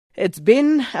It's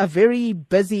been a very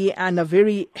busy and a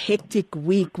very hectic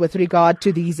week with regard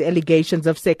to these allegations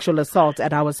of sexual assault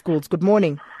at our schools. Good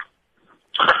morning.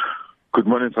 Good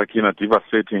morning, Sakina.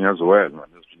 Devastating as well.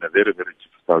 It's been a very, very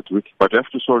difficult week. But we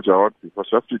have to soldier out because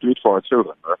we have to do it for our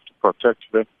children. We have to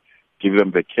protect them, give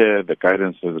them the care, the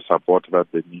guidance, and the support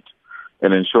that they need,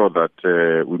 and ensure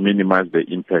that we minimize the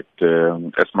impact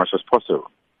as much as possible.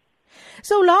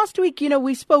 So last week,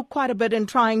 we spoke quite a bit in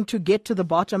trying to get to the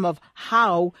bottom of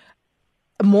how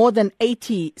more than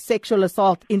 80 sexual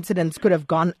assault incidents could have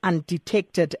gone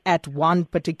undetected at one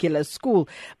particular school.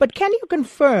 But can you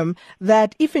confirm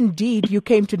that if indeed you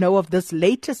came to know of this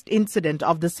latest incident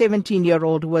of the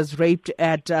 17-year-old who was raped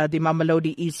at the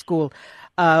Mamelodi East School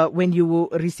when you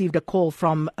received a call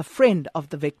from a friend of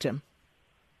the victim?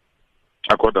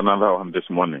 I got another one this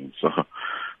morning, so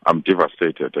I'm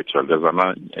devastated, actually. There's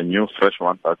a new fresh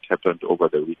one that happened over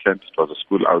the weekend. It was a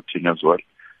school outing as well.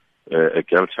 A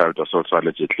girl child was also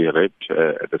allegedly raped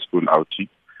at the school outing.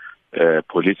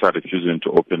 Police are refusing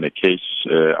to open a case,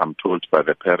 I'm told, by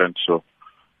the parents. So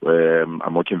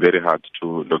I'm working very hard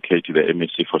to locate the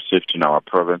MEC for safety in our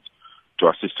province to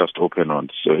assist us to open one.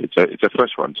 So it's a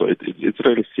fresh one. So it's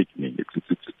really sickening.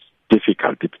 It's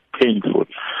difficult. It's painful.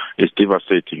 It's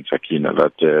devastating, Sakina,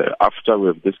 that after we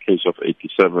have this case of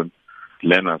 87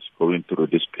 learners going through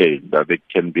this pain, that there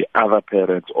can be other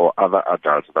parents or other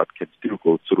adults that can still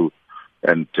go through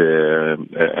and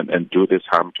do this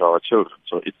harm to our children.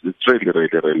 So it's really, really,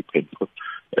 really painful.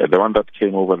 The one that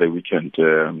came over the weekend,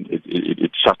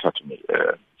 it shattered me.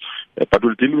 But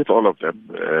we'll deal with all of them.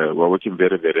 We're working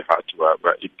very, very hard.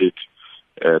 We're indeed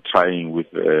trying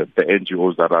with the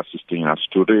NGOs that are assisting us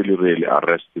to really, really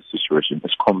arrest this situation.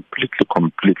 It's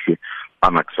completely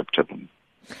unacceptable.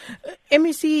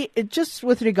 MEC, just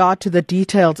with regard to the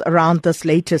details around this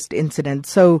latest incident,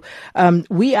 so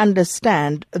we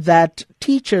understand that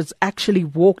teachers actually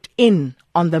walked in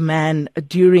on the man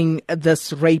during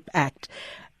this rape act.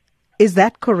 Is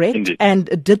that correct? Indeed.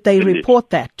 And did they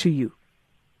report that to you?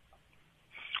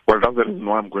 Well, that's the reason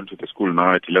why I'm going to the school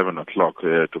now at 11 o'clock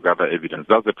to gather evidence.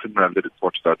 That's the preliminary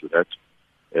report that we had.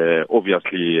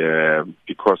 Obviously,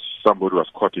 because somebody was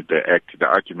caught in the act, the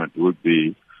argument would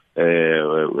be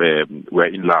we're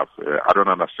in love. I don't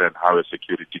understand how a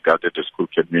security guard at the school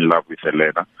can be in love with a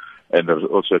learner. And there's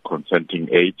also a consenting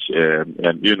age.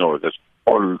 And there's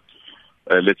all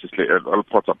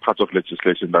parts of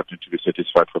legislation that need to be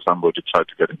satisfied for somebody to try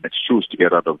to get an excuse to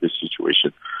get out of this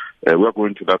situation. We're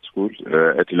going to that school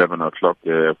at 11 o'clock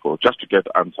for just to get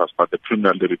answers. But the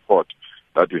preliminary report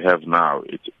that we have now,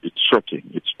 it's shocking.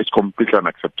 It's completely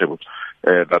unacceptable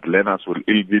that learners will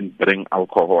even bring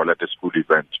alcohol at a school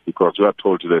event, because we are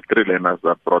told the 3 learners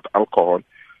that brought alcohol,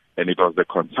 and it was the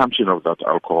consumption of that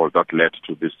alcohol that led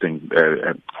to this thing,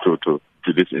 to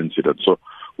this incident. So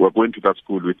we're going to that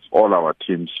school with all our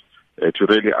teams to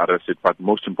really arrest it, but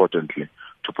most importantly,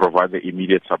 to provide the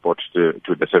immediate support to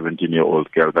the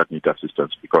 17-year-old girl that needs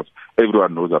assistance, because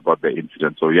everyone knows about the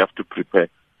incident. So you have to prepare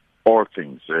all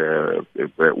things,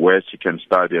 where she can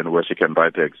study and where she can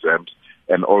write the exams,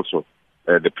 and also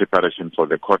the preparation for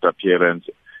the court appearance,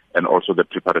 and also the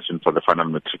preparation for the final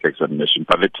matric examination.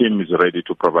 But the team is ready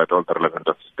to provide all the relevant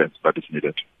assistance that is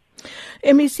needed.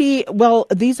 MEC, well,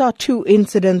 these are 2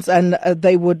 incidents, and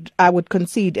I would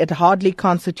concede it hardly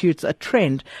constitutes a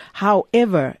trend.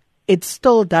 However, it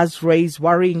still does raise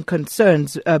worrying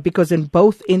concerns because in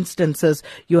both instances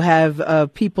you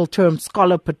have people termed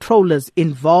scholar patrollers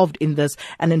involved in this,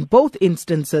 and in both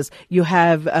instances you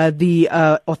have the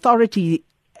authority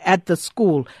at the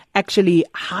school actually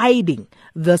hiding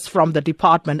this from the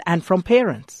department and from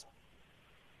parents.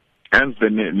 And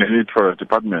the need for a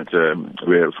department,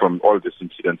 from all these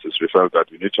incidences, we felt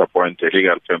that we need to appoint a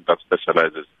legal firm that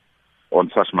specializes on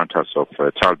such matters of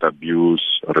child abuse,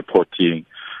 reporting,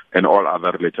 and all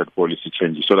other related policy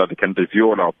changes, so that they can review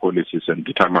all our policies and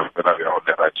determine whether we are on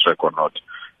the right track or not.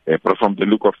 But from the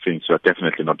look of things, we are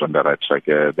definitely not on the right track.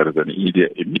 There is an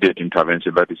immediate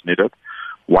intervention that is needed.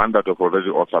 One that we've already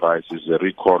authorized is the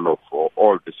recall of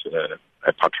all these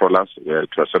patrollers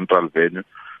to a central venue,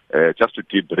 just to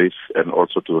debrief and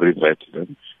also to re-vet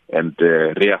them and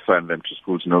reassign them to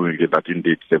schools, knowing that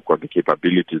indeed they've got the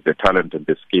capabilities, the talent and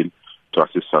the skill to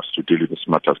assist us to deal with these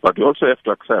matters. But we also have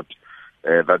to accept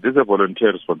that this is a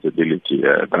volunteer responsibility.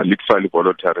 They're literally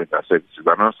volunteering their services.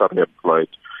 They're not necessarily employed.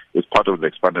 It's part of the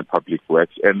expanded public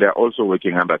works, and they're also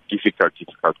working under difficult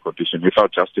conditions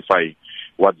without justifying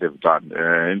what they've done.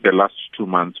 In the last 2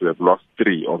 months, we have lost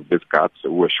 3 of these guards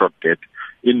who were shot dead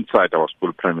inside our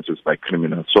school premises by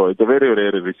criminals. So it's a very,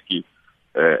 very risky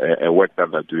work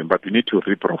that they're doing, but we need to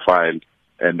reprofile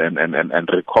and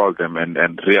recall them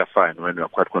and reassign when we are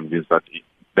quite convinced that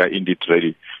they are indeed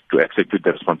ready to execute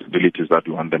the responsibilities that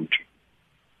we want them to.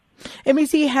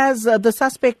 MEC, has the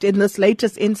suspect in this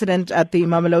latest incident at the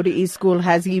Mamelodi East School,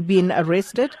 has he been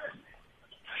arrested?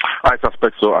 I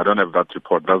suspect so. I don't have that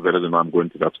report. That's the reason why I'm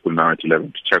going to that school now at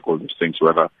 11 to check all these things,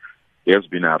 whether he has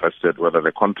been arrested, whether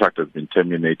the contract has been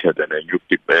terminated and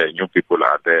new people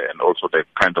are there, and also the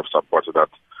kind of support that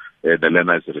the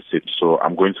learner has received. So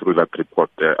I'm going through that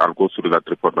report. I'll go through that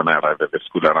report when I arrive at the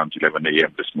school around 11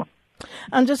 a.m. this morning.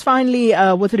 And just finally,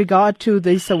 with regard to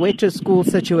the Soweto school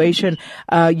situation,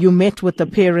 you met with the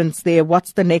parents there.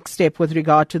 What's the next step with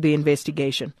regard to the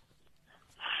investigation?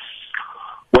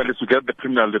 Well, it's to get the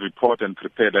criminal report and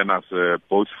prepare learners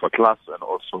both for class and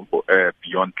also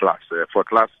beyond class. For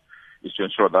class is to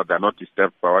ensure that they're not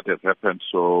disturbed by what has happened.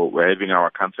 So we're having our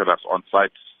counselors on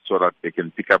site so that they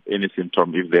can pick up any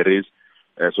symptom if there is,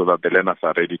 so that the learners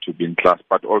are ready to be in class.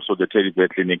 But also the teddy bear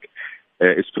clinic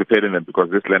is preparing them because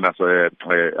these learners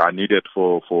are needed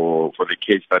for the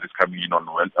case that is coming in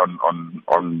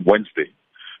on Wednesday,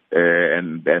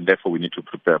 and therefore we need to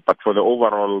prepare. But for the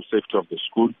overall safety of the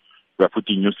school, we are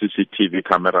putting new CCTV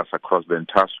cameras across the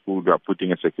entire school. We are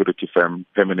putting a security firm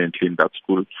permanently in that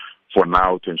school for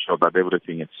now to ensure that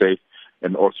everything is safe.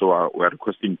 And also we are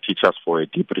requesting teachers for a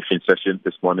debriefing session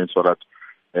this morning so that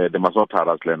they must not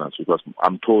harass learners, because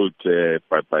I'm told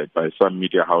by some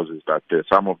media houses that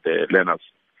some of the learners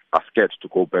are scared to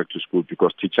go back to school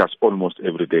because teachers almost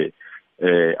every day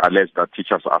allege that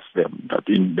teachers ask them that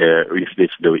if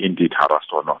they were indeed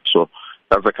harassed or not. So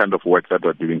that's the kind of work that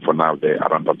we're doing for now there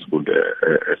around that school,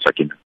 second.